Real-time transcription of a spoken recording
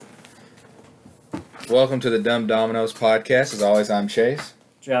Welcome to the Dumb Dominos podcast. As always, I'm Chase.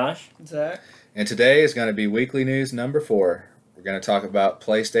 Josh. Zach. And today is going to be weekly news number 4. We're going to talk about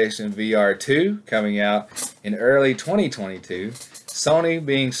PlayStation VR 2 coming out in early 2022. Sony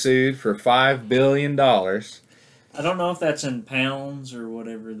being sued for $5 billion. I don't know if that's in pounds or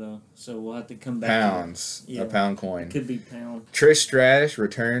whatever, though. So we'll have to come back. Pounds. Yeah. A pound coin. Could be pound. Trish Stratus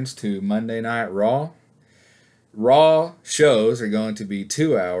returns to Monday Night Raw. Raw shows are going to be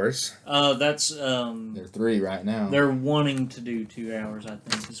 2 hours. That's They're 3 right now. They're wanting to do 2 hours, I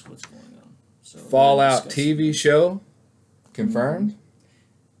think, is what's going on. So Fallout TV show confirmed.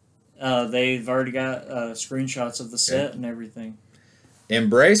 They've already got screenshots of the set and everything.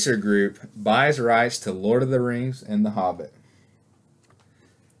 Embracer Group buys rights to Lord of the Rings and The Hobbit.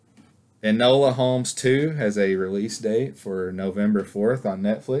 Enola Holmes 2 has a release date for November 4th on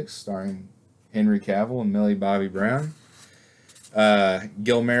Netflix, starring Henry Cavill and Millie Bobby Brown.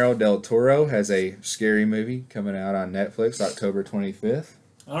 Guillermo del Toro has a scary movie coming out on Netflix October 25th.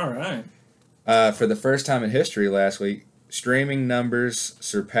 All right. For the first time in history last week, streaming numbers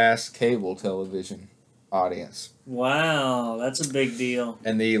surpassed cable television audience. Wow, that's a big deal.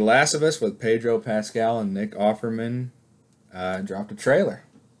 And The Last of Us with Pedro Pascal and Nick Offerman dropped a trailer.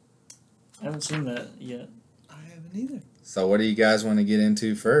 I haven't seen that yet. I haven't either. So what do you guys want to get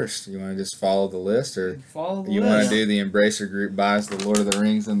into first? You want to just follow the list, or you want to do the Embracer Group buys the Lord of the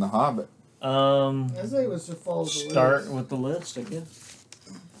Rings and the Hobbit? I say it was to follow the start list. with the list, I guess.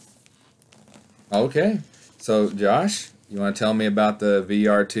 Okay. So Josh, you want to tell me about the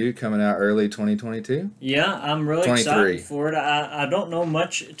VR 2 coming out early 2022? Yeah, I'm really 23. excited for it. I don't know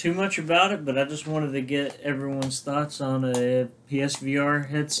too much about it, but I just wanted to get everyone's thoughts on a PSVR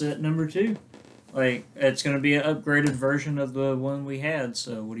headset number 2. Like, it's going to be an upgraded version of the one we had,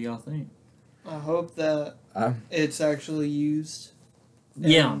 so what do y'all think? I hope that it's actually used.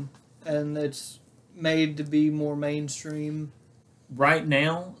 Yeah. And it's made to be more mainstream. Right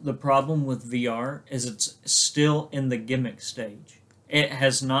now, the problem with VR is it's still in the gimmick stage. It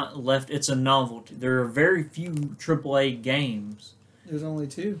has not left, it's a novelty. There are very few AAA games. There's only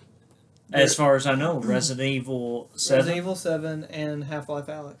 2. As far as I know, Resident Evil 7. Resident Evil 7 and Half-Life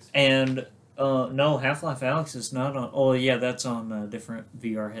Alyx. And no, Half-Life Alyx is not on. Oh, yeah, that's on a different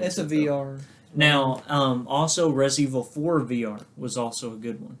VR headset. It's a VR. Now, also Resident Evil 4 VR was also a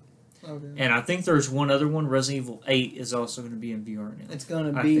good one. Okay. And I think there's one other one. Resident Evil 8 is also going to be in VR now. It's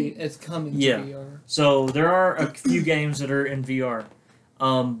going to be. It's coming to VR. So there are a few games that are in VR,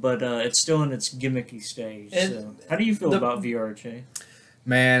 but it's still in its gimmicky stage. So. How do you feel about VR, Che?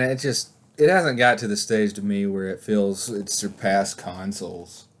 Man, it hasn't got to the stage to me where it feels it's surpassed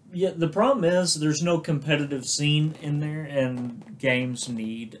consoles. Yeah, the problem is there's no competitive scene in there, and games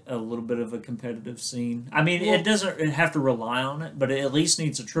need a little bit of a competitive scene. I mean, it doesn't have to rely on it, but it at least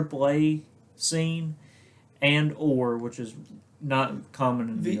needs a AAA scene, which is not common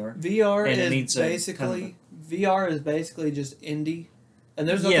in VR. VR is basically just indie, and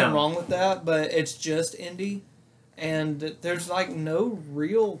there's nothing wrong with that, but it's just indie. And there's like no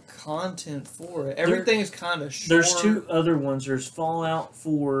real content for it. Everything is kind of short. There's 2 other ones. There's Fallout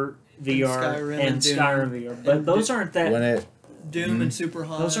 4 VR and Skyrim VR, but those aren't that. Doom and Super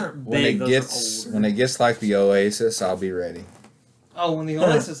Hot. Those aren't big. When it gets like the Oasis, I'll be ready. Oh, when the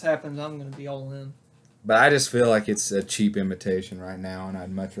Oasis happens, I'm going to be all in. But I just feel like it's a cheap imitation right now, and I'd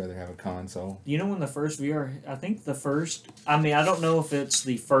much rather have a console. You know when the first VR... I think the first... I mean, I don't know if it's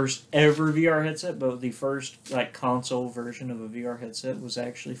the first ever VR headset, but the first console version of a VR headset was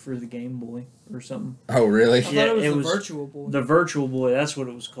actually for the Game Boy or something. Oh, really? I thought it was the Virtual Boy. The Virtual Boy, that's what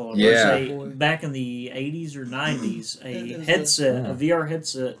it was called. Yeah. Back in the 80s or 90s, a VR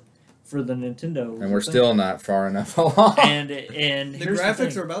headset for the Nintendo. And we're still not far enough along. And the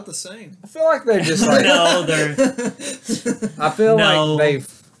graphics are about the same. I feel like they're just like... No, they're... I feel like they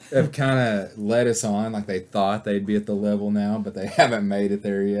have kind of led us on, like they thought they'd be at the level now, but they haven't made it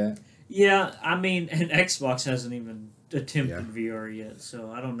there yet. Yeah, I mean, and Xbox hasn't even attempted VR yet,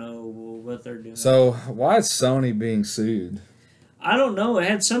 so I don't know what they're doing. So, why is Sony being sued? I don't know. It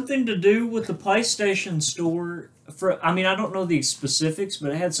had something to do with the PlayStation Store. I mean, I don't know the specifics,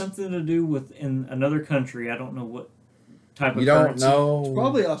 but it had something to do with in another country. I don't know what type of currency. You don't know? It's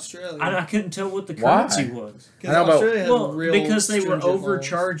probably Australia. I couldn't tell what the currency was. Because they were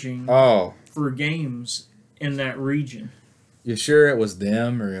overcharging for games in that region. You sure it was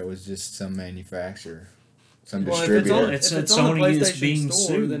them, or it was just some manufacturer? Some distributor? It said Sony is being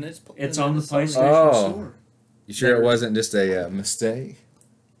sued. Then it's on the PlayStation Store. You sure it wasn't just a mistake?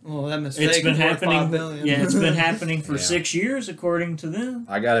 Well, that mistake it's been happening. $5 billion. Yeah, it's been happening for 6 years, according to them.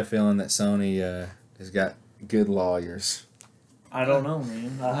 I got a feeling that Sony has got good lawyers. I don't know,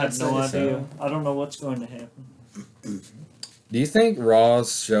 man. I have no idea. I don't know what's going to happen. Do you think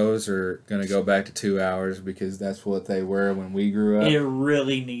Raw's shows are going to go back to 2 hours because that's what they were when we grew up? It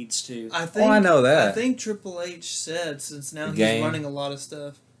really needs to. I know that. I think Triple H said, since now he's running a lot of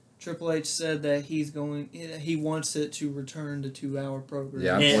stuff, Triple H said that he wants it to return to 2-hour programs.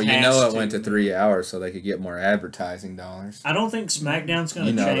 Yeah, well, you know it went to 3 hours so they could get more advertising dollars. I don't think SmackDown's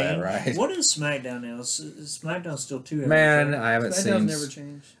going to change. You know that, right? What is SmackDown now? Is SmackDown still 2 hours? Man, I haven't seen... SmackDown's never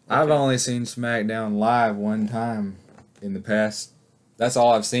changed. I've only seen SmackDown live one time in the past. That's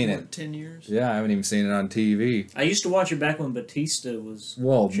all I've seen it. 10 years? Yeah, I haven't even seen it on TV. I used to watch it back when Batista was...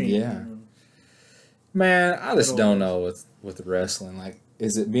 yeah. Man, I just don't know with wrestling. Like,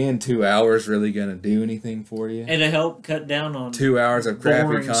 is it being 2 hours really going to do anything for you? And to help cut down on 2 hours of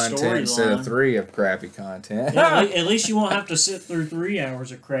crappy content instead of 3 of crappy content. Yeah, at least you won't have to sit through 3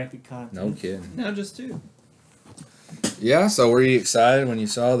 hours of crappy content. No kidding. Now just 2. Yeah, so were you excited when you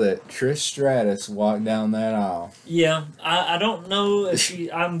saw that Trish Stratus walked down that aisle? Yeah, I don't know if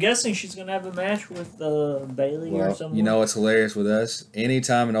she... I'm guessing she's going to have a match with Bailey or something. You know what's hilarious with us?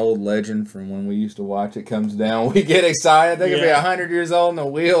 Anytime an old legend from when we used to watch it comes down, we get excited. They could be 100 years old in a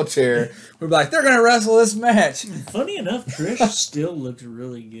wheelchair. We're like, they're going to wrestle this match. Funny enough, Trish still looks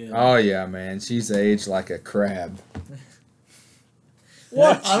really good. Oh, yeah, man. She's aged like a crab.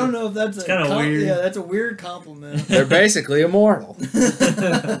 What? I don't know if that's kind of weird. Yeah, that's a weird compliment. They're basically immortal.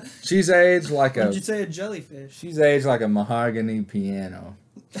 She's aged like What'd you say, a jellyfish? She's aged like a mahogany piano.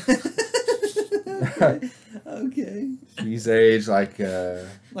 Okay. She's aged like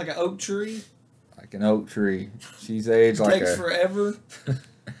like an oak tree. Like an oak tree. She's aged like takes forever.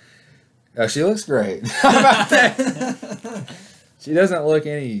 Oh, she looks great. How about that? She doesn't look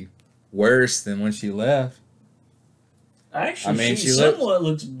any worse than when she left. Actually, she somewhat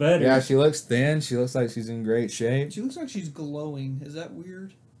looks better. Yeah, she looks thin. She looks like she's in great shape. She looks like she's glowing. Is that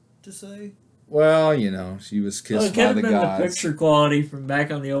weird to say? Well, you know, she was kissed by the gods. The picture quality from back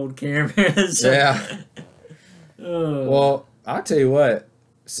on the old cameras. Yeah. Well, I'll tell you what.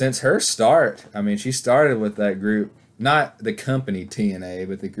 Since her start, I mean, she started with that group, not the company TNA,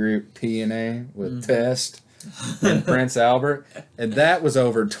 but the group TNA with Test and Prince Albert, and that was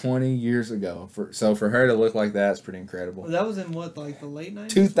over 20 years ago. So for her to look like that is pretty incredible. Well, that was in what, like the late 90s?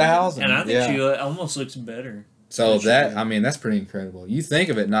 2000. And I think she almost looks better. So I mean, that's pretty incredible. You think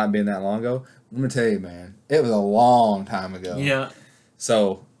of it not being that long ago. Let me tell you, man, it was a long time ago. Yeah.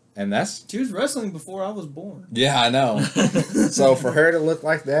 So, and that's... She was wrestling before I was born. Yeah, I know. So for her to look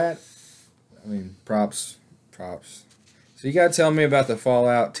like that, I mean, props. So you got to tell me about the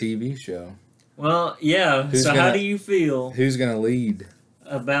Fallout TV show. Well, yeah. How do you feel? Who's going to lead?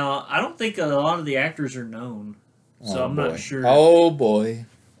 I don't think a lot of the actors are known. So I'm not sure. Oh, boy.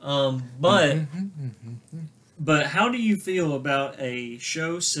 But how do you feel about a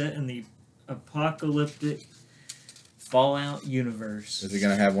show set in the apocalyptic Fallout universe? Is it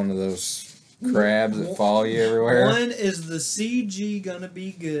going to have one of those crabs that follow you everywhere? One, is the CG going to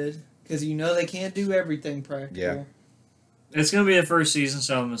be good? Because you know they can't do everything practical. Yeah. It's going to be the first season,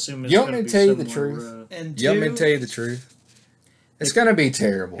 so I'm assuming it's you going want to me be to tell you similar, the truth? And you want me to tell you the truth? It's going to be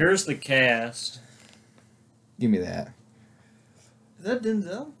terrible. Here's the cast. Give me that. Is that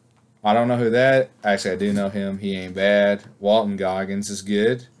Denzel? I don't know who that... Actually, I do know him. He ain't bad. Walton Goggins is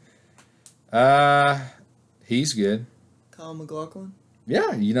good. He's good. Kyle MacLachlan?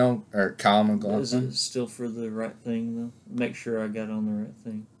 Yeah, or Kyle MacLachlan. Is it still for the right thing, though? Make sure I got on the right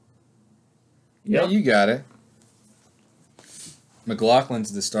thing. Yeah, you got it.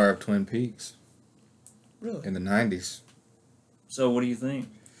 McLaughlin's the star of Twin Peaks. Really? In the 90s. So what do you think?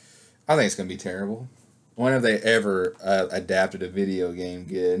 I think it's going to be terrible. When have they ever adapted a video game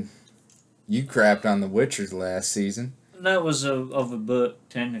good? You crapped on The Witcher's last season. That was of a book,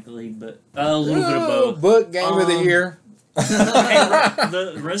 technically, but a little bit of both. Book game of the year.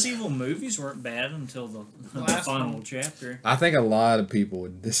 The Resident Evil movies weren't bad until the final chapter. I think a lot of people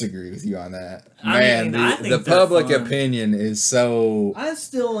would disagree with you on that. I mean, the public opinion is so... I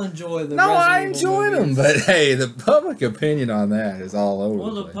still enjoy the No, Resident I Evil enjoy movies. them, but hey, the public opinion on that is all over.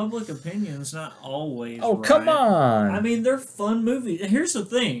 Well, the the place. public opinion is not always right. Come on! I mean, they're fun movies. Here's the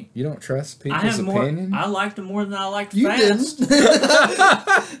thing. You don't trust people's opinion? I liked them more than I liked You Fast.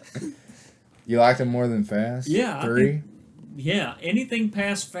 didn't. You liked them more than Fast? Yeah. 3? Yeah, anything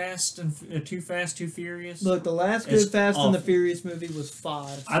past Fast and Too Fast, Too Furious. Look, the last good Fast and the Furious movie was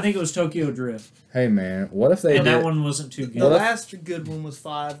 5. I think it was Tokyo Drift. Hey man, what if they and did... that one wasn't too good. The last good one was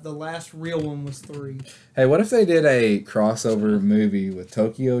 5. The last real one was 3. Hey, what if they did a crossover movie with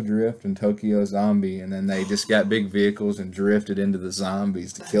Tokyo Drift and Tokyo Zombie, and then they just got big vehicles and drifted into the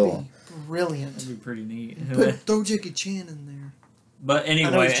zombies to kill them? Brilliant. That'd be pretty neat. Throw Jackie Chan in there. But anyway,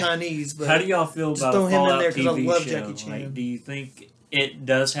 I know he's Chinese, but how do y'all feel about throw a him in Fallout there 'cause I TV love show? Jackie Chan. Like, do you think it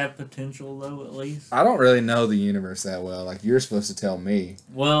does have potential, though, at least? I don't really know the universe that well. Like, you're supposed to tell me.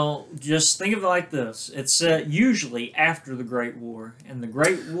 Well, just think of it like this. It's set usually after the Great War, and the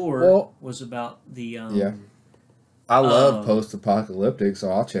Great War was about the... yeah. I love post-apocalyptic, so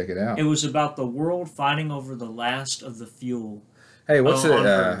I'll check it out. It was about the world fighting over the last of the fuel. Hey, what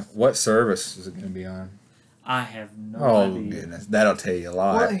service is it going to be on? I have no idea. idea. Oh, goodness. That'll tell you a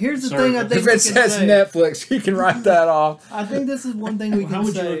lot. Well, here's the thing I think if it says Netflix, you can write that off. I think this is one thing we can say. How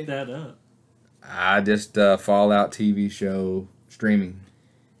would you look that up? I just Fallout TV show streaming.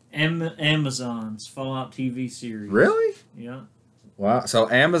 Amazon's Fallout TV series. Really? Yeah. Wow. So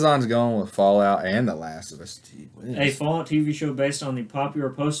Amazon's going with Fallout and The Last of Us. A Fallout TV show based on the popular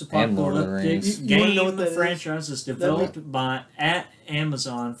post-apocalyptic game franchise is developed at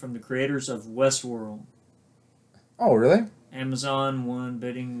Amazon from the creators of Westworld. Oh, really? Amazon won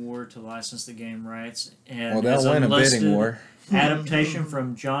bidding war to license the game rights, and they'll win a bidding war. Adaptation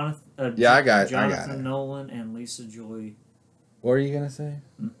from Jonathan Nolan and Lisa Joy. What are you gonna say?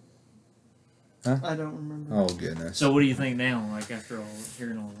 Huh? I don't remember. Oh goodness! So what do you think now? Like after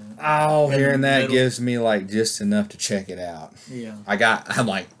hearing all that? Oh, hearing that gives me like just enough to check it out. Yeah.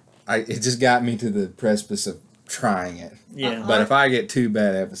 It just got me to the precipice of trying it. Yeah. But if I get 2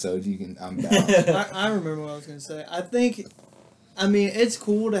 bad episodes, I'm down. I remember what I was gonna say. I mean, it's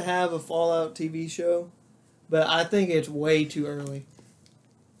cool to have a Fallout TV show, but I think it's way too early.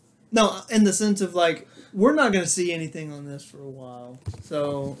 No, in the sense of like, we're not going to see anything on this for a while,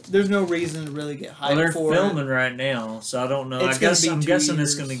 so there's no reason to really get hyped for it. They're filming right now, so I don't know. I'm guessing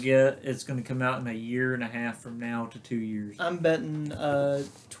it's going to come out in a year and a half from now to 2 years. I'm betting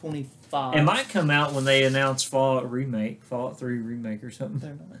 25. It might come out when they announce Fallout 3 remake or something.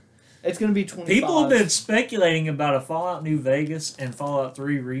 They're not. It's going to be 25. People have been speculating about a Fallout New Vegas and Fallout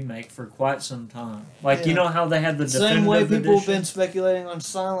 3 remake for quite some time. Like, you know how they had the definitive same way people edition? have been speculating on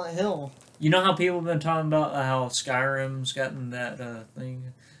Silent Hill. You know how people have been talking about how Skyrim's gotten that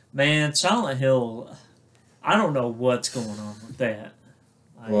thing? Man, Silent Hill, I don't know what's going on with that.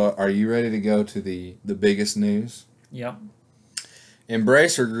 Well, are you ready to go to the biggest news? Yep.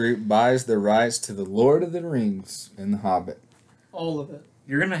 Embracer Group buys the rights to The Lord of the Rings and The Hobbit. All of it.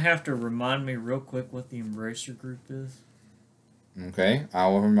 You're going to have to remind me real quick what the Embracer Group is. Okay, I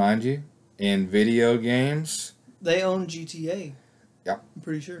will remind you. In video games... They own GTA. Yep. I'm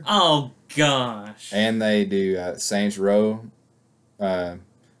pretty sure. Oh, gosh. And they do Saints Row,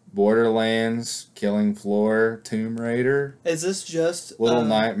 Borderlands, Killing Floor, Tomb Raider. Is this just... Little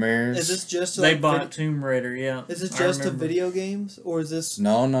Nightmares. Is this just... They bought Tomb Raider, yeah. Is this just a video games? Or is this...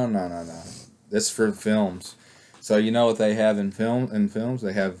 No. This is for films. So you know what they have in films?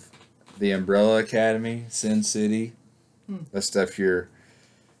 They have the Umbrella Academy, Sin City. That stuff you're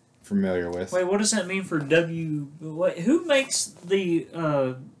familiar with. Wait, what does that mean for who makes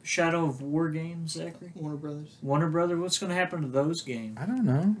the Shadow of War games, Zachary? Warner Brothers. Warner Brothers? What's going to happen to those games? I don't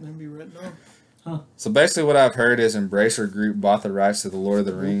know. Maybe written off. Huh. So basically what I've heard is Embracer Group bought the rights to The Lord of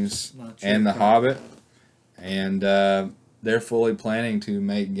the Rings and The Hobbit. And they're fully planning to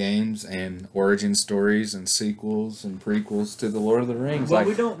make games and origin stories and sequels and prequels to The Lord of the Rings. Well, like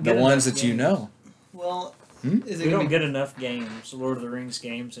we don't the ones that you know. Well... We don't get enough games, Lord of the Rings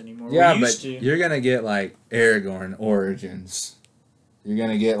games anymore. Yeah, but you're going to get like Aragorn Origins. You're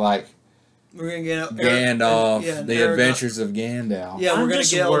going to get like we're gonna get Gandalf, The Adventures of Gandalf. Yeah, we're going to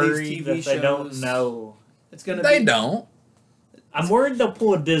get all these TV that shows. They don't know. It's gonna they don't. I'm worried they'll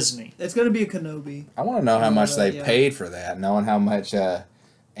pull a Disney. It's going to be a Kenobi. I want to know how much they paid for that, knowing how much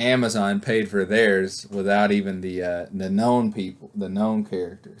Amazon paid for theirs without even the known people, the known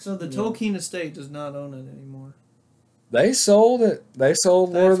characters. So the Tolkien estate does not own it anymore. They sold it. They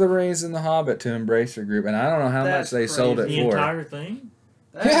sold Lord of the Rings and The Hobbit to Embracer Group, and I don't know how much they sold it for. The entire thing?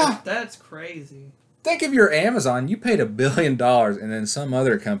 That's crazy. Think if you're Amazon, you paid $1 billion, and then some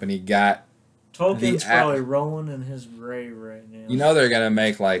other company got... Tolkien's probably rolling in his grave right now. You know they're going to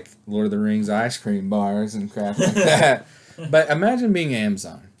make, like, Lord of the Rings ice cream bars and crap like that. But imagine being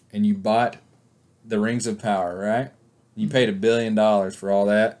Amazon, and you bought the Rings of Power, right? You paid $1 billion for all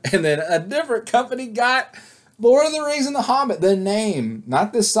that, and then a different company got Lord of the Rings and The Hobbit, the name,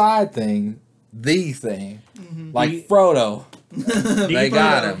 not the side thing, the thing. Mm-hmm. Like Frodo. They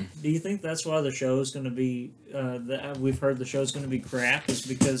got him. Do you think that's why the show is going to be, we've heard the show is going to be crap, is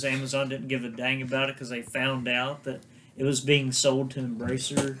because Amazon didn't give a dang about it because they found out that it was being sold to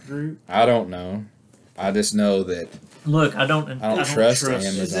Embracer Group? I don't know. I just know that... Look, I don't trust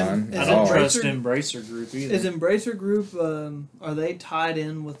Amazon. I don't trust Embracer Group either. Is Embracer Group, are they tied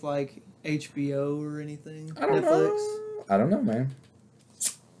in with like HBO or anything? I don't know, man.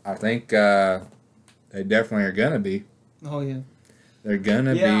 I think they definitely are gonna be. Oh yeah. They're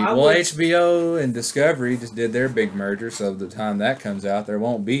gonna be. I Well, would- HBO and Discovery just did their big merger, so the time that comes out, there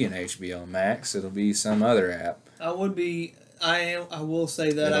won't be an HBO Max. It'll be some other app. I would be. I will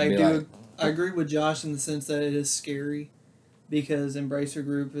say that It'll I be do. like- I agree with Josh in the sense that it is scary, because Embracer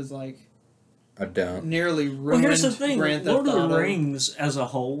Group is like I don't. nearly Well, ruined here's the thing: Grand Theft Lord of the Auto. Rings as a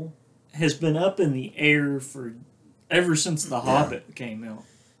whole has been up in the air for ever since The Hobbit came out.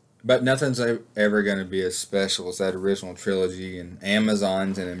 But nothing's ever going to be as special as that original trilogy, and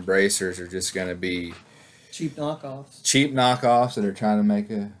Amazons and Embracers are just going to be Cheap knockoffs. cheap knockoffs that are trying to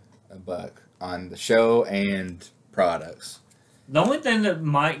make a buck on the show and products. The only thing that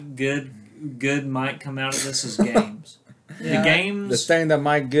good might come out of this is games. Yeah. The games. The thing that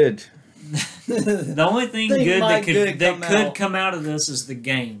might good. The only thing Think good might that come could out. come out of this is the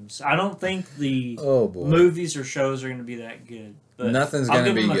games. I don't think the Oh boy. movies or shows are going to be that good. But Nothing's I'll gonna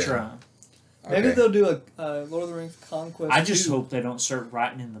give be them a good. try. Maybe Okay. they'll do a Lord of the Rings Conquest. I just 2. hope they don't start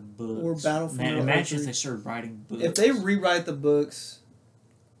writing in the books. Or Battlefield Man, Earth imagine 3. if they started writing books. If they rewrite the books,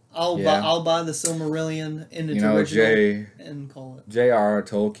 Yeah. I'll buy the Silmarillion in its You know, original and call it. J.R.R.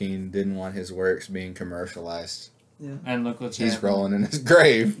 Tolkien didn't want his works being commercialized. and look what's He's happening. rolling in his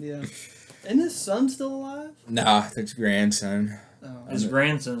grave. Yeah. And his son's still alive? Nah, it's grandson. Oh. His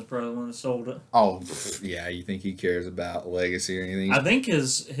grandson's probably the one that sold it. Oh, yeah, you think he cares about legacy or anything? I think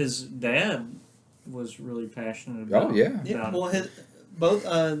his dad was really passionate about. Oh, yeah. Yeah, about well, it. both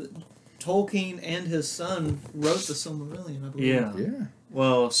Tolkien and his son wrote the Silmarillion, I believe. Yeah. Yeah.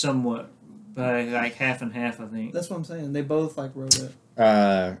 Well, somewhat, by like half and half, I think. That's what I'm saying. They both wrote it.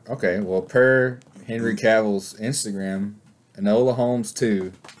 Okay, well, per Henry Cavill's Instagram, Enola Holmes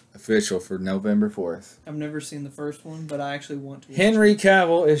 2, official for November 4th. I've never seen the first one, but I actually want to. Watch Henry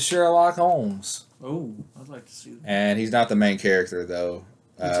Cavill is Sherlock Holmes. Oh, I'd like to see that. And he's not the main character, though.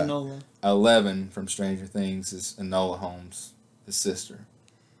 it. It's Enola. 11 from Stranger Things is Enola Holmes, his sister.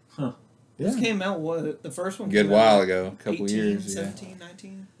 Huh. This Yeah. came out, what? The first one Good came while out ago, a couple 18, years. 17,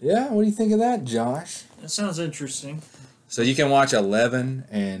 19? Yeah, what do you think of that, Josh? That sounds interesting. So you can watch 11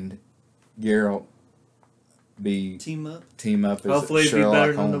 and Geralt Team up. team up as Hopefully, it'd be Sherlock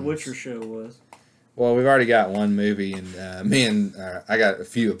better Holmes. than the Witcher show was. Well, we've already got one movie, and I got a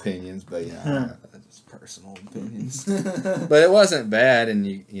few opinions, but that's personal opinions. But it wasn't bad, and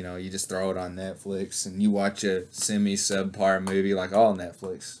you just throw it on Netflix and you watch a semi-subpar movie like all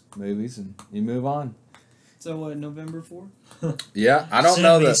Netflix movies, and you move on. So what, November 4th? Yeah, I don't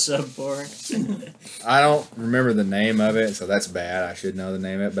know Subpar. I don't remember the name of it, so that's bad. I should know the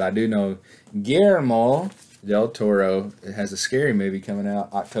name of it, but I do know Guillermo del Toro has a scary movie coming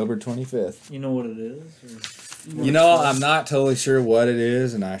out October 25th. You know what it is? Or? I'm not totally sure what it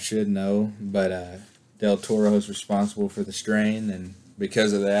is, and I should know, but Del Toro is responsible for The Strain, and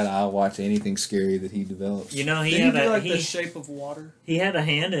because of that, I'll watch anything scary that he develops. You know, he Did had he do a The Shape of Water? he had a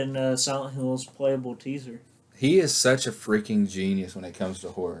hand in Silent Hill's playable teaser. He is such a freaking genius when it comes to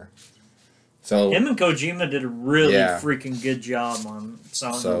horror. So Him and Kojima did a really Yeah. freaking good job on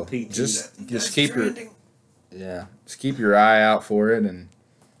Silent Hill PT. just keep your eye out for it, and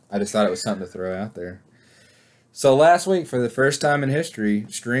I just thought it was something to throw out there. So last week, for the first time in history,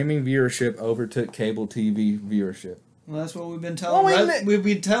 streaming viewership overtook cable TV viewership. Well, that's what we've been telling. We've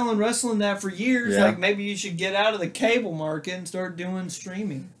been telling wrestling that for years. Yeah. Like, maybe you should get out of the cable market and start doing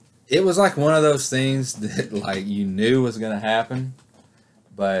streaming. It was like one of those things that like you knew was going to happen,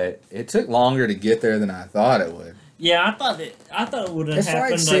 but it took longer to get there than I thought it would. Yeah, I thought it would have It's like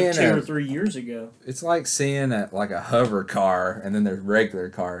happened seeing like 2 a- or 3 years ago. It's like seeing like a hover car, and then there's regular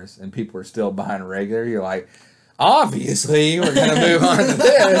cars, and people are still buying regular. You're like, obviously, we're going to move on to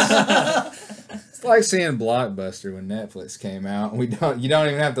this. It's like seeing Blockbuster when Netflix came out. You don't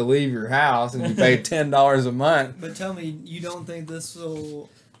even have to leave your house, and you pay $10 a month. But tell me, you don't think this will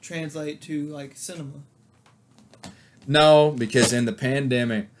translate to like cinema? No, because in the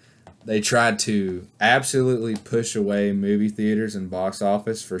pandemic, they tried to absolutely push away movie theaters and box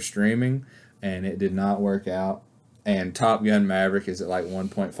office for streaming, and it did not work out. And Top Gun Maverick is at like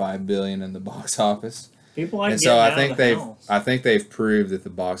 1.5 billion in the box office. People like And getting so out of the house. I think they've proved that the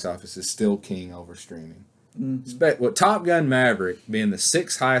box office is still king over streaming. Mm-hmm. With Top Gun Maverick being the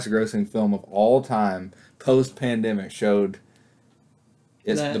 6th highest grossing film of all time post pandemic showed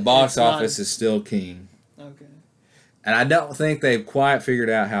That the box it's not- office is still king. Okay. And I don't think they've quite figured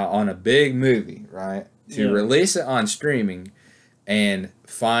out how on a big movie, right, to Yeah. release it on streaming and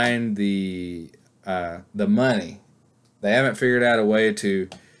find the money. They haven't figured out a way to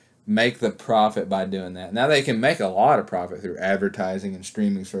make the profit by doing that. Now they can make a lot of profit through advertising and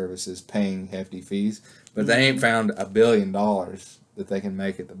streaming services paying hefty fees, but they ain't found $1 billion that they can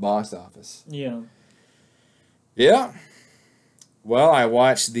make at the box office. Yeah. Yeah. Well, I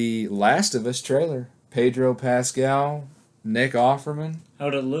watched the Last of Us trailer. Pedro Pascal, Nick Offerman,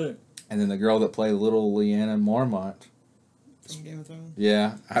 How'd it look? and then the girl that played little Lyanna Mormont. From Game of Thrones.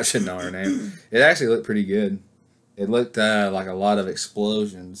 Yeah, I should know her name. It actually looked pretty good. It looked like a lot of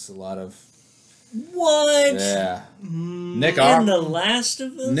explosions, a lot of... What? Yeah. Nick In The Last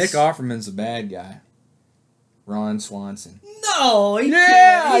of Us? Nick Offerman's a bad guy. Ron Swanson. No, he Yeah,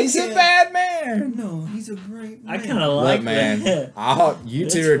 can't. He he's a can't. bad man. No, he's a great man. I kind of like Look, man, that. you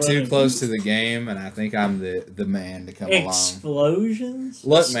That's two are funny. too close to the game, and I think I'm the man to come along. Explosions?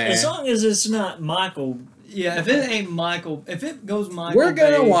 Look, man. As long as it's not Michael. Yeah, if it ain't Michael, if it goes Michael We're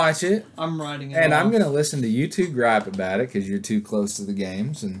going to Bay, watch it, I'm writing it and I'm off. going to listen to you two gripe about it because you're too close to the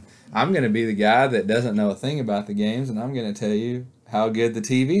games, and I'm going to be the guy that doesn't know a thing about the games, and I'm going to tell you how good the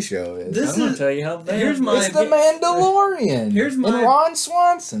TV show is. This I'm going to is- tell you how bad. here's my- It's the Mandalorian. Here's my- and Ron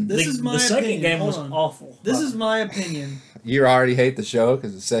Swanson. This is my The second opinion. game Hold was on. awful. This is my opinion. You already hate the show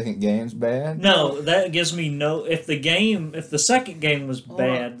because the second game's bad? No, that gives me no. If the second game was Hold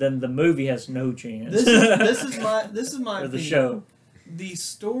bad, then the movie has no chance. This is my or opinion. the show. The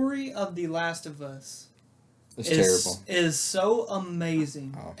story of The Last of Us It's terrible. is so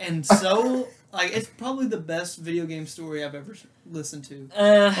amazing Oh. and so like it's probably the best video game story I've ever listened to.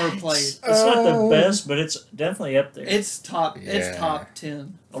 Or played. It's not the best, but it's definitely up there. It's top. It's Yeah. top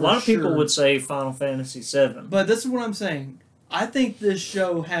 10. A lot of people sure. would say Final Fantasy VII. But this is what I'm saying. I think this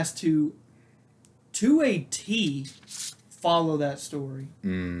show has to a T, follow that story.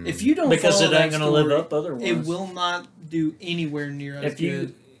 Mm. If you don't because follow it ain't that going to live story, up otherwise. it will not do anywhere near as If you,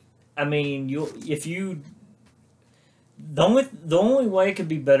 good. I mean, the only way it could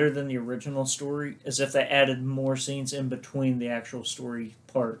be better than the original story is if they added more scenes in between the actual story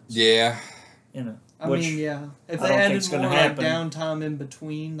parts. Yeah. You know. I Which mean, yeah. If I they don't think added it's more gonna like happen. downtime in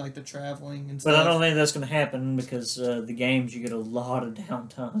between, like the traveling and stuff. But I don't think that's going to happen because the games you get a lot of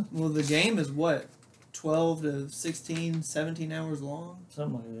downtime. Well, the game is what? 12 to 16, 17 hours long?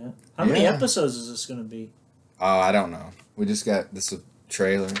 Something like that. How many Yeah. episodes is this going to be? Oh, I don't know. We just got this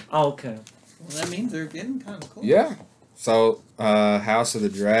trailer. Oh, okay. Well, that means they're getting kind of close. Yeah. So, House of the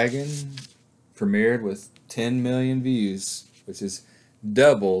Dragon premiered with 10 million views, which is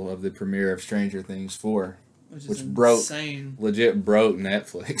double of the premiere of Stranger Things 4. Which which is broke- insane. Legit broke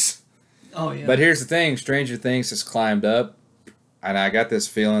Netflix. Oh, yeah. But here's the thing, Stranger Things has climbed up, and I got this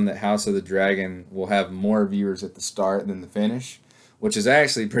feeling that House of the Dragon will have more viewers at the start than the finish, which is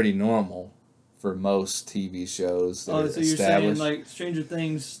actually pretty normal for most TV shows that Oh, are so you're saying established. like Stranger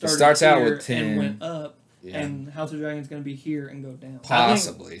Things started starts out here with 10. and went up, Yeah. and House of Dragon's going to be here and go down.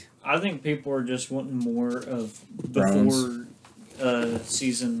 Possibly. I think people are just wanting more of Thrones. before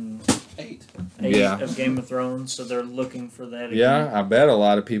season 8. 8 Yeah. of Game of Thrones, so they're looking for that again. Yeah, I bet a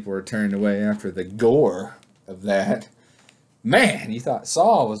lot of people are turned away after the gore of that. Man, you thought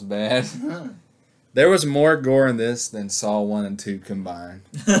Saw was bad. There was more gore in this than Saw 1 and 2 combined.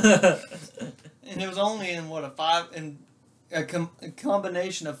 And it was only in a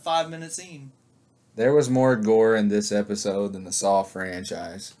combination of 5-minute scene. There was more gore in this episode than the Saw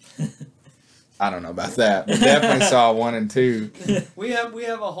franchise. I don't know about that, but definitely Saw 1 and 2. We have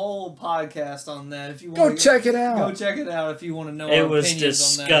a whole podcast on that. If you Go want check it go out. check it out if you want to know It our was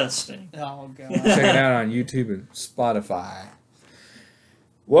opinions disgusting. on that. Oh god. Check it out on YouTube and Spotify.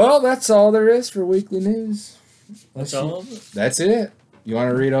 Well, that's all there is for weekly news. That's all of it? That's it. You want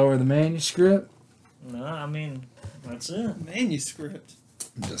to read over the manuscript? No, I mean, that's it. Manuscript.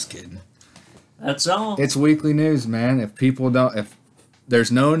 I'm just kidding. That's all. It's weekly news, man. If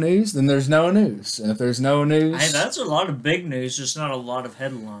there's no news, then there's no news. And if there's no news, Hey, that's a lot of big news, just not a lot of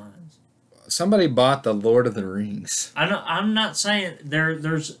headlines. somebody bought the Lord of the Rings. I know. I'm not saying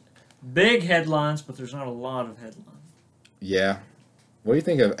there's big headlines, but there's not a lot of headlines. Yeah. What do you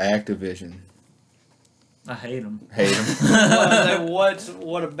think of Activision? I hate them. Hate them.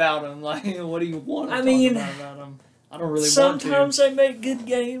 What about them? Like, what do you want to I talk mean, about them? I don't really Sometimes they make good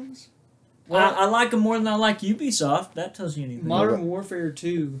games. Well- I like them more than I like Ubisoft. That tells you anything. Modern Warfare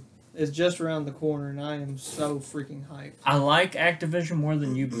 2 is just around the corner, and I am so freaking hyped. I like Activision more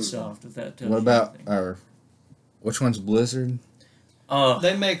than Ubisoft. If that tells What you about anything. which one's Blizzard?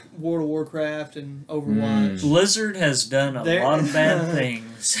 They make World of Warcraft and Overwatch. Blizzard has done a They're- lot of bad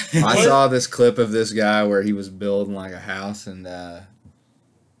things. I saw this clip of this guy where he was building like a house and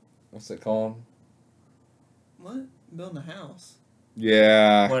what's it called? What? Building a house?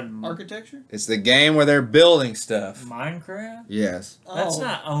 Yeah. What, Architecture? It's the game where they're building stuff. Minecraft? Yes. That's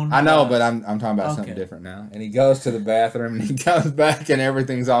not owned. I know, by- but I'm talking about something different now. And he goes to the bathroom and he comes back and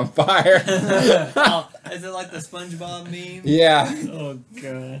everything's on fire. Oh, is it like the SpongeBob meme? Yeah. Oh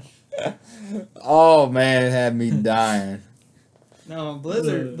gosh. Oh man, it had me dying. No,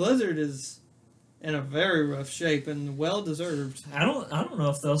 Blizzard is in a very rough shape and well deserved. I don't know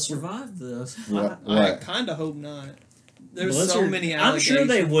if they'll survive this. I kind of hope not. There's so Blizzard, many I'm allegations. sure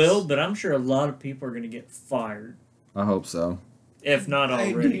they will, but I'm sure a lot of people are going to get fired, I hope so. if not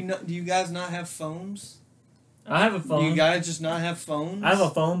Hey, already. do you guys not have phones? I have a Do phone. you guys just not have phones? I have a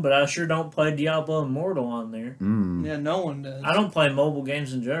phone, but I sure don't play Diablo Immortal on there. Mm. Yeah, no one does. I don't play mobile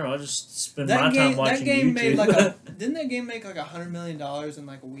games in general. I just spend my time watching that game YouTube. made didn't that game make like $100 million in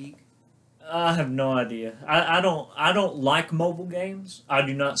like a week? I have no idea. I don't like mobile games. I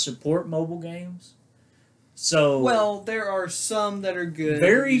do not support mobile games. So Well, there are some that are good.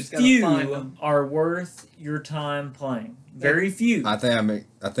 very You just gotta find few them. are worth your time playing. Very few. I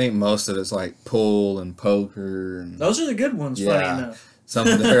think most of it's like pool and poker and Those are the good ones. Yeah. Funny enough. some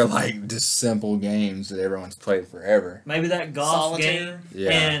of them are like just simple games that everyone's played forever. Maybe that golf Solitaire. game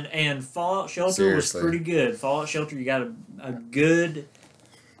Yeah. and Fallout Shelter Seriously. was pretty good. Fallout Shelter, you got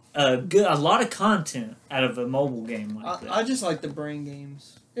a lot of content out of a mobile game like that. I just like the brain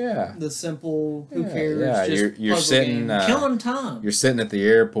games. Yeah. The simple, who Yeah, cares? yeah, Just you're puzzle sitting, games. Killing time. You're sitting at the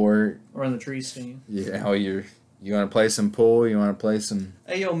airport. Or in the tree stand. You want to play some pool? You want to play some?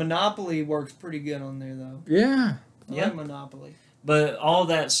 Hey, yo, Monopoly works pretty good on there, though. Yeah. I Yeah. like Monopoly. But all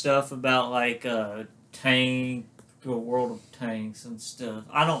that stuff about like Tank or World of Tanks and stuff,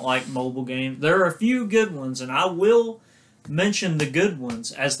 I don't like mobile games. There are a few good ones, and I will mention the good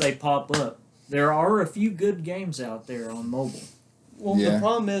ones as they pop up. There are a few good games out there on mobile. Well, Yeah. the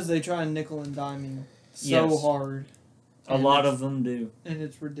problem is they try and nickel and dime you so Yes. hard. A lot of them do. And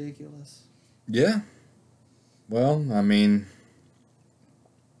it's ridiculous. Yeah. Well, I mean,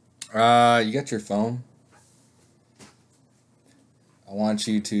 you got your phone. I want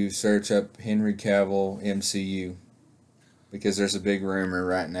you to search up Henry Cavill MCU because there's a big rumor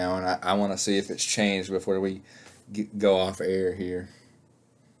right now, and I want to see if it's changed before we go off air here.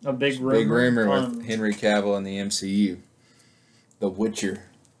 A big rumor. Big rumor on- with Henry Cavill in the MCU. The Witcher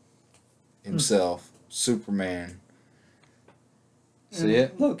himself, Superman. See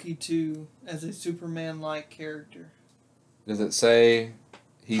it? Loki, too, as a Superman-like character. Does it say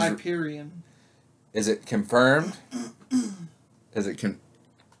he's? Hyperion. Is it confirmed?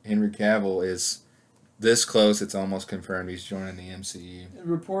 Henry Cavill is this close? It's almost confirmed he's joining the MCU.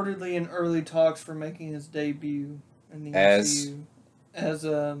 Reportedly in early talks for making his debut in the As? MCU. As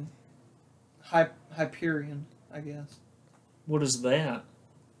Hyperion, I guess. What is that?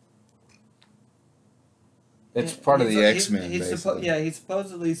 It's part of He's the like- X-Men, basically. he's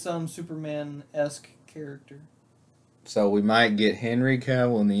supposedly some Superman-esque character. So we might get Henry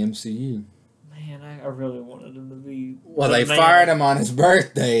Cavill in the MCU. Man, I really wanted him to be. Well, the they man. fired him on his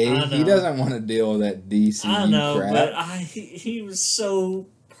birthday. I He know. doesn't want to deal with that DCU I know, crap. but he was so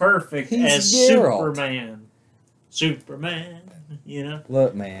perfect He's as Geralt. Superman. Superman, you know?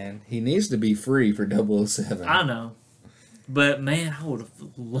 Look, man, he needs to be free for 007. I know. But, man, I would have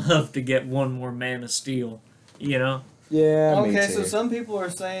loved to get one more Man of Steel, you know? Yeah, me Okay, too. so some people are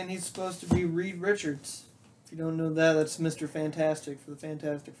saying he's supposed to be Reed Richards. If you don't know that, that's Mr. Fantastic for the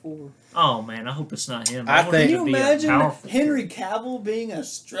Fantastic Four. Oh, man, I hope it's not him. I want think- him Can to you be a imagine powerful Henry Cavill being a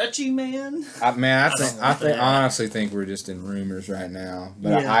stretchy man? I don't think- honestly think we're just in rumors right now.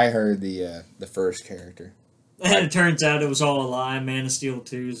 But Yeah. I heard the first character. And it turns out it was all a lie. Man of Steel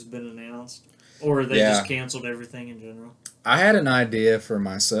 2 has been announced. Or they Yeah. just canceled everything in general. I had an idea for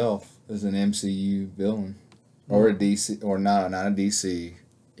myself as an MCU villain, or a DC, or no, not a DC,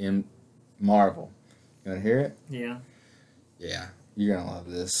 in Marvel. You want to hear it? Yeah. Yeah, you're gonna love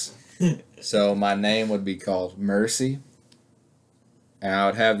this. So my name would be called Mercy, and I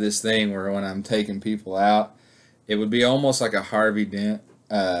would have this thing where when I'm taking people out, it would be almost like a Harvey Dent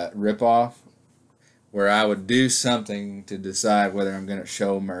ripoff, where I would do something to decide whether I'm gonna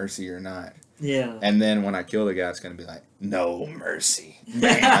show mercy or not. Yeah. And then when I kill the guy, it's going to be like, no mercy.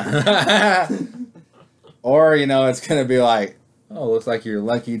 Bam. Or, it's going to be like, oh, looks like your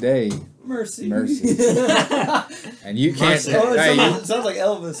lucky day. Mercy. Mercy. And you can't, Mercy. Oh, hey, it sounds like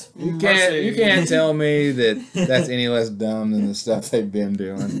Elvis. you can't tell me that that's any less dumb than the stuff they've been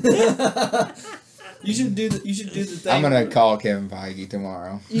doing. You should do the thing. I'm going to call Kevin Feige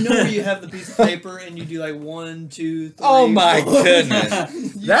tomorrow. You know where you have the piece of paper and you do like 1, 2, 3. Oh my 4.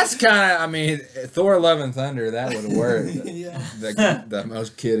 goodness. That's kind of, Thor Love and Thunder, that would have worked. Yeah. The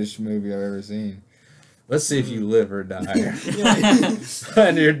most kiddish movie I've ever seen. Let's see if you live or die. Yeah.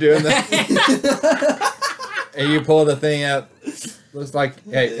 And you're doing that. And you pull the thing out. Looks like,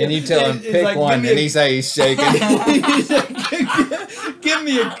 hey, and you tell him, It's pick like, one, give me and a- he say he's shaking. Give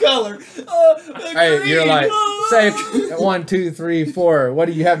me a color. Hey, Green. you're like, say 1, 2, 3, 4. What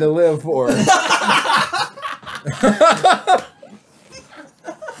do you have to live for?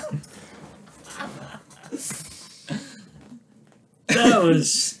 That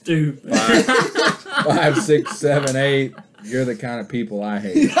was stupid. 5, 6, 7, 8. You're the kind of people I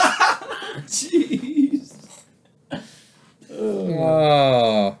hate. Jeez.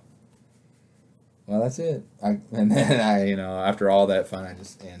 Oh. Well, that's it. And then after all that fun, I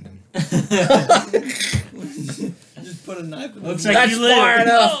just end him. Just put a knife in Looks the like That's you live. far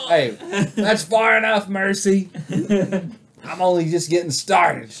enough. Hey, that's far enough, Mercy. I'm only just getting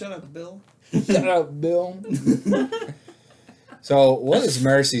started. Shut up, Bill. Shut up, Bill. So, what is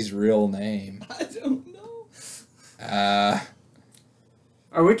Mercy's real name? I don't know.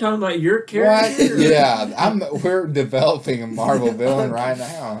 Are we talking about your What? character? Yeah, we're developing a Marvel villain right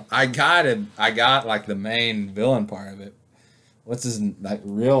now. I got like the main villain part of it. What's his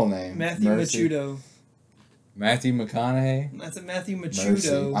real name? Matthew Mercy? Machudo. Matthew McConaughey? That's a Matthew Mercy.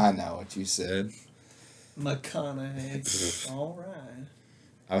 Machudo. I know what you said. McConaughey. All right.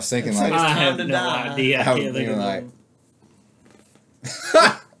 I was thinking It's like I Time have to no die. idea. I I was can't think of thinking, one.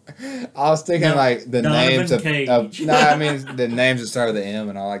 I was thinking No, like the Donovan names of Cage. no, I mean the names that start with the M,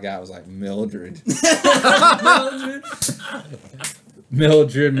 and all I got was like Mildred.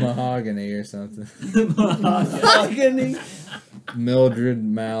 Mildred Mahogany or something. Mahogany. Mildred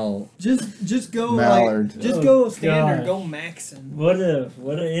Mal. Just go Mallard. like just Oh, go standard. gosh. Go Maxon. What an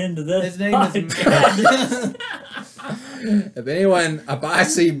end to this. His name is podcast. If I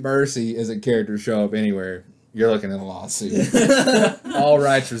see Mercy as a character show up anywhere, you're looking at a lawsuit. All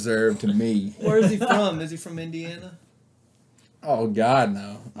rights reserved to me. Where is he from? Is he from Indiana? Oh God,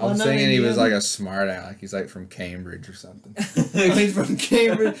 no! I was not thinking he was Indiana? like a smart aleck. He's like from Cambridge or something. Oh, he's from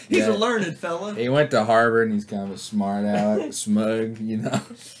Cambridge. He's Yeah. a learned fella. He went to Harvard and he's kind of a smart aleck, smug,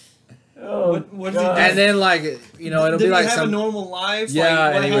 Oh, What does he God. do? And then it'll Did be he like have some a normal life? yeah,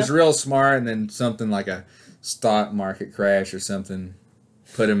 Like, what and he was happened? real smart, and then something like a stock market crash or something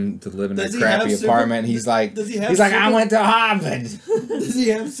put him to live in Does a he have crappy super- apartment. And he's like, Does he have I went to Harvard. Does he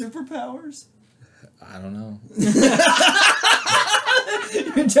have superpowers? I don't know.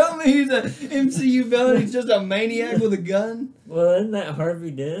 You're telling me he's a MCU villain? He's just a maniac with a gun? Well, isn't that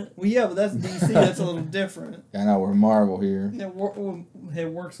Harvey Dent? Well, yeah, but that's DC. That's a little different. I know we're Marvel here. It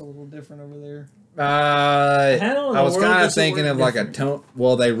works a little different over there. How in I the was world kind of does it thinking work of like different? a tone.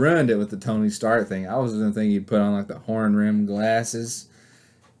 Well, they ruined it with the Tony Stark thing. I was gonna think he'd put on like the horn rim glasses,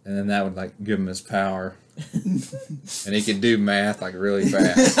 and then that would like give him his power, and he could do math like really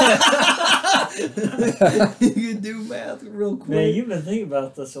fast. You can do math real quick. Man, you've been thinking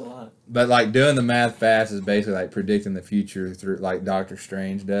about this a lot. But like doing the math fast is basically like predicting the future through like Doctor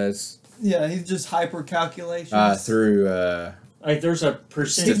Strange does Yeah, he's just hyper calculations. through. Like, there's a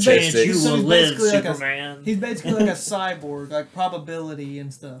percent chance Statistics. you So will he's live, basically like a- Superman. He's basically like a cyborg, like probability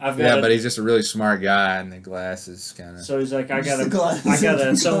and stuff. I've got Yeah, a- but he's just a really smart guy, and the glasses kind of. So he's like, I Just the got glasses.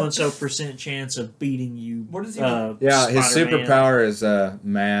 a so and so percent chance of beating you. What does he Yeah, his Spider-Man. superpower is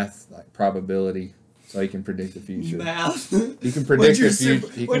math, like probability, so he can predict the future. Math. He can predict the What's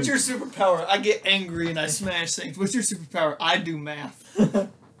future. What's your superpower? I get angry and I smash things. What's your superpower? I do math.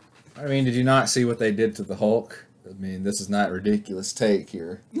 I mean, did you not see what they did to the Hulk? I mean, this is not ridiculous take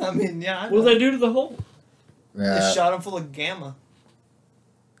here. I mean, yeah. I What will know. they do to the Hulk? They shot him full of gamma.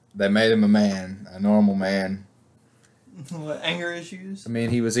 They made him a man, a normal man. What, anger issues? I mean,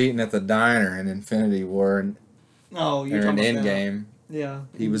 he was eating at the diner in Infinity War and Oh, you're or in talking about Endgame. Yeah.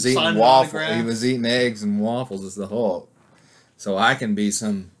 He was Signing eating waffles. autographs. He was eating eggs and waffles as the Hulk. So I can be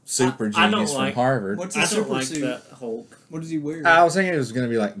some super I don't genius from like- Harvard. What's I his don't super like suit? that Hulk. What does he wear? I was thinking it was going to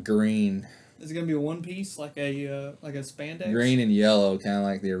be like green. Is it gonna be a one piece, like a spandex? Green and yellow, kind of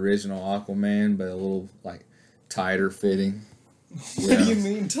like the original Aquaman, but a little like tighter fitting. What Yeah. do you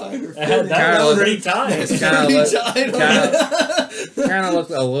mean tighter? That Kinda was look- pretty tight. It's kinda Pretty look- Kind of looked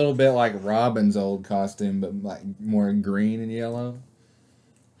a little bit like Robin's old costume, but like more green and yellow,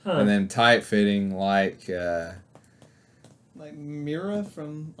 Huh. and then tight fitting like. Like Mira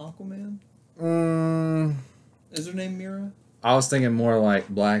from Aquaman. Mm, Is her name Mira? I was thinking more like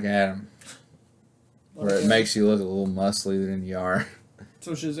Black Adam, where it Okay. makes you look a little musclier than you are.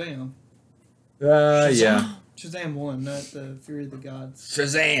 So Shazam. Yeah. Shazam 1, not the Fury of the Gods.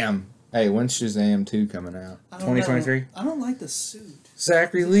 Shazam! Hey, when's Shazam 2 coming out? I don't know. 2023? I don't like the suit.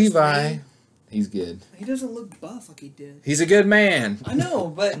 Zachary Is it just Levi. me? He's good. He doesn't look buff like he did. He's a good man. I know,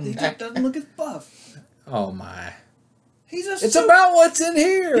 but he just doesn't look as buff. Oh my! It's about what's in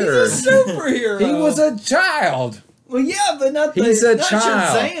here. He's a superhero. He was a child. Well, yeah, but not He's a not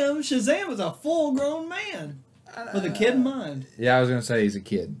child. Shazam. Shazam was a full-grown man with a kid in mind. Yeah, I was gonna say he's a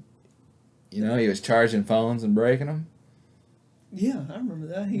kid. You know, he was charging phones and breaking them. Yeah, I remember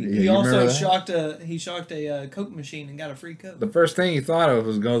that. He you also remember shocked a Coke machine and got a free Coke. The first thing he thought of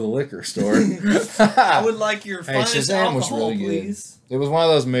was go to the liquor store. I would like your finest Shazam was alcohol, really please. good. It was one of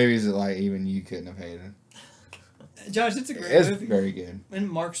those movies that like even you couldn't have hated. Josh, it's a great It's movie. very good. And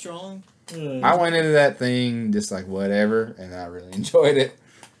Mark Strong. I went into that thing just like whatever, and I really enjoyed it.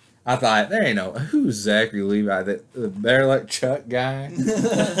 I thought, there ain't no... Who's Zachary Levi? The Bear Luck Chuck guy?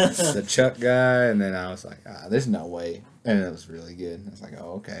 The Chuck guy? And then I was like, there's no way. And it was really good. I was like,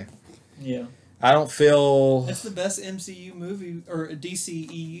 oh, okay. Yeah. I don't feel... It's the best MCU movie, or a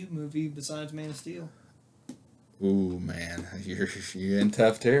DCEU movie besides Man of Steel. Ooh, man. You're in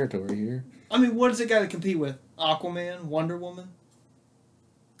tough territory here. I mean, what does it got to compete with? Aquaman? Wonder Woman?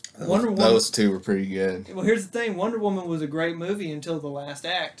 Those two were pretty good. Well, here's the thing. Wonder Woman was a great movie until the last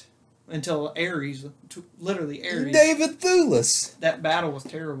act. Until Ares. Literally Ares. David Thewlis. That battle was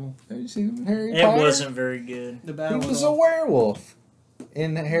terrible. Have you seen Harry It Potter? wasn't very good. The battle He was a werewolf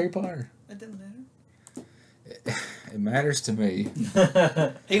in Harry Potter. It didn't matter. It matters to me.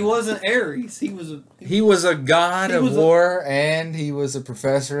 He wasn't Ares. He was a god of was war, and he was a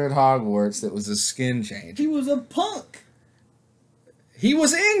professor at Hogwarts that was a skin change. He was a punk. He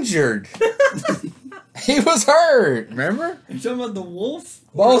was injured. He was hurt. Remember? You talking about the wolf?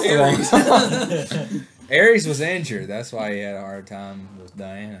 Both Or of them. Ares was injured. That's why he had a hard time with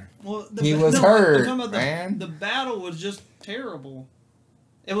Diana. Well, He was hurt, I'm talking about man. The battle was just terrible.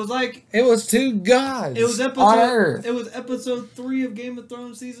 It was like It was two gods it was on Earth. It was episode 3 of Game of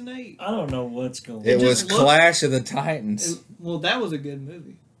Thrones season 8. I don't know what's going on. It was just looked- Clash of the Titans. Well, that was a good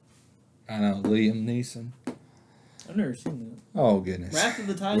movie. I know, Liam Neeson. I've never seen Oh, goodness. Wrath of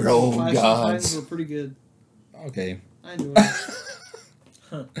the Titans We're and old Clash of the gods. Titans were pretty good. Okay. I enjoyed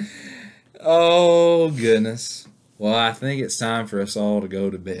it. Oh, goodness. Well, I think it's time for us all to go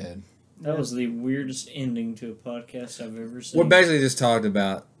to bed. that. That was the weirdest ending to a podcast I've ever seen. We basically just talked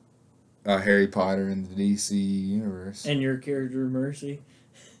about Harry Potter and the DC universe. And your character, Mercy.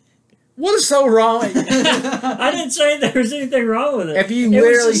 What is so wrong? I didn't say there was anything wrong with it. If you It was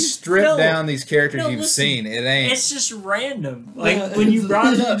literally just- strip no, down these characters no, you've listen, seen, it ain't. It's just random. Like Yeah, when you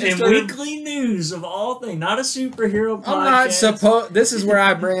brought it you up just in started- weekly news of all things, not a superhero podcast. I'm not supposed. This is where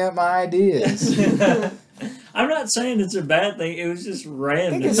I bring up my ideas. I'm not saying it's a bad thing. It was just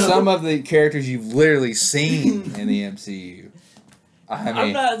random. Think of some of the characters you've literally seen in the MCU. I mean,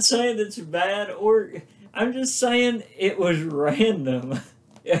 I'm not saying it's bad, or I'm just saying it was random.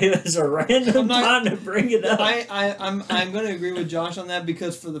 It was a random time to bring it up. I'm going to agree with Josh on that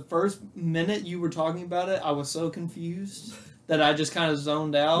because for the first minute you were talking about it, I was so confused that I just kind of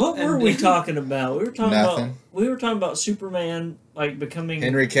zoned out. What were we talking about? We were talking about Superman like becoming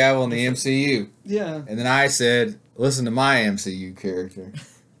Henry Cavill in the MCU. Yeah. And then I said, listen to my MCU character.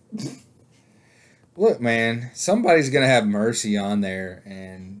 Look, man, somebody's going to have Mercy on there,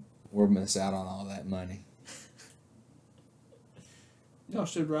 and we'll miss out on all that money. Y'all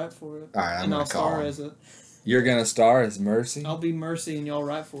should write for it. All right, I'm and going I'll to call star him. as it. You're going to star as Mercy? I'll be Mercy and y'all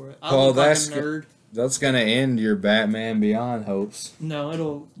write for it. Well, look like that's a nerd. That's going to end your Batman Beyond hopes. No,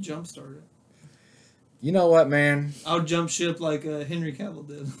 it'll jumpstart it. You know what, man? I'll jump ship like Henry Cavill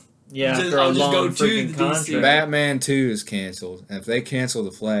did. Yeah, Just- after a I'll just long go to freaking the DC. contract. Batman 2 is canceled. And if they cancel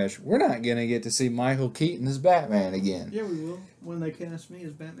The Flash, we're not going to get to see Michael Keaton as Batman again. Yeah, we will. When they cast me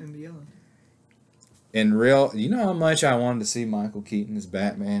as Batman Beyond. In real, you know how much I wanted to see Michael Keaton as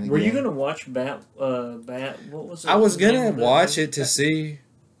Batman again? Were you gonna watch Bat? What was it? I was the name going of to that watch movie? it to see...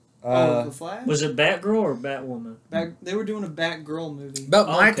 The Flash? Was it Batgirl or Batwoman? They were doing a Batgirl movie. But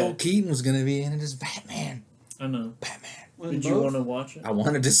Oh, Michael okay. Keaton was going to be in it as Batman. I know. Batman. Did you want to watch it? I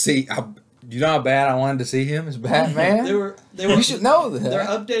wanted to see... you know how bad I wanted to see him as Batman? They were. You should know that. They're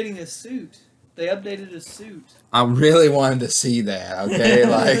updating his suit. They updated his suit. I really wanted to see that, okay?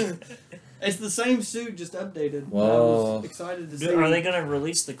 Like... It's the same suit, just updated. Whoa. I was excited to see. Are they gonna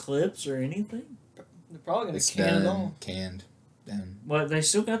release the clips or anything? They're probably gonna It's can it done. all. Canned. Done. Well, they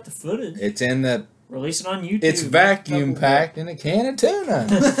still got the footage. It's in the... Release it on YouTube. It's vacuum packed in a can of tuna.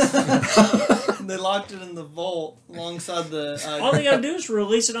 They locked it in the vault alongside the. All they gotta do is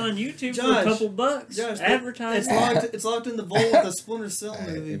release it on YouTube for a Josh, couple bucks. Josh, Advertise. It's locked in the vault with the Splinter Cell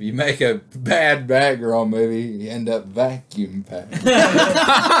movie. If you make a bad Batgirl movie, you end up vacuum packed.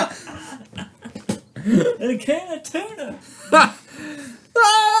 And a can of tuna.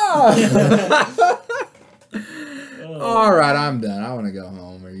 All right, I'm done. I want to go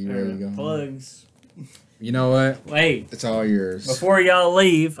home. Are you ready to go home? Plugs. You know what? Wait. It's all yours. Before y'all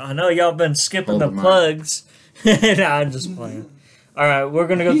leave, I know y'all been skipping the plugs. No, I'm just playing. All right, we're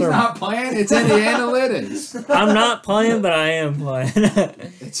going to go through. He's not playing. It's in the analytics. I'm not playing, but I am playing.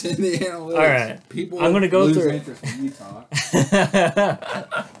 It's in the analytics. All right. People I'm going to go lose through interest when you talk.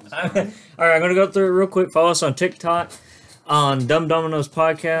 All right, I'm going to go through it real quick. Follow us on TikTok, on Dumb Dominos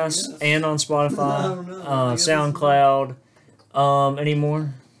Podcast, and on Spotify, SoundCloud. Any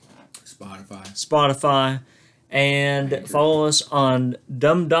more? Spotify. And follow us on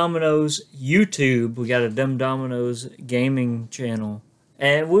Dumb Dominos YouTube. We got a Dumb Dominos gaming channel.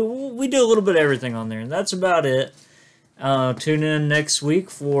 And we do a little bit of everything on there. And that's about it. Tune in next week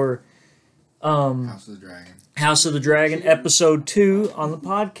for House of the Dragon. House of the Dragon episode 2 on the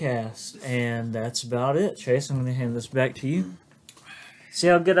podcast. And that's about it. Chase, I'm going to hand this back to you. See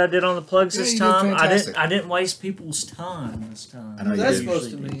how good I did on the plugs this time? I didn't waste people's time this time. I know What's that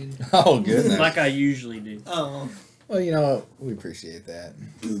supposed to mean? Oh, goodness. Like I usually do. Oh. Well, you know, we appreciate that.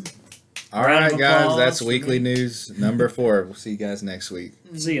 All right, guys, that's weekly news number 4. We'll see you guys next week.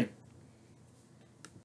 See ya.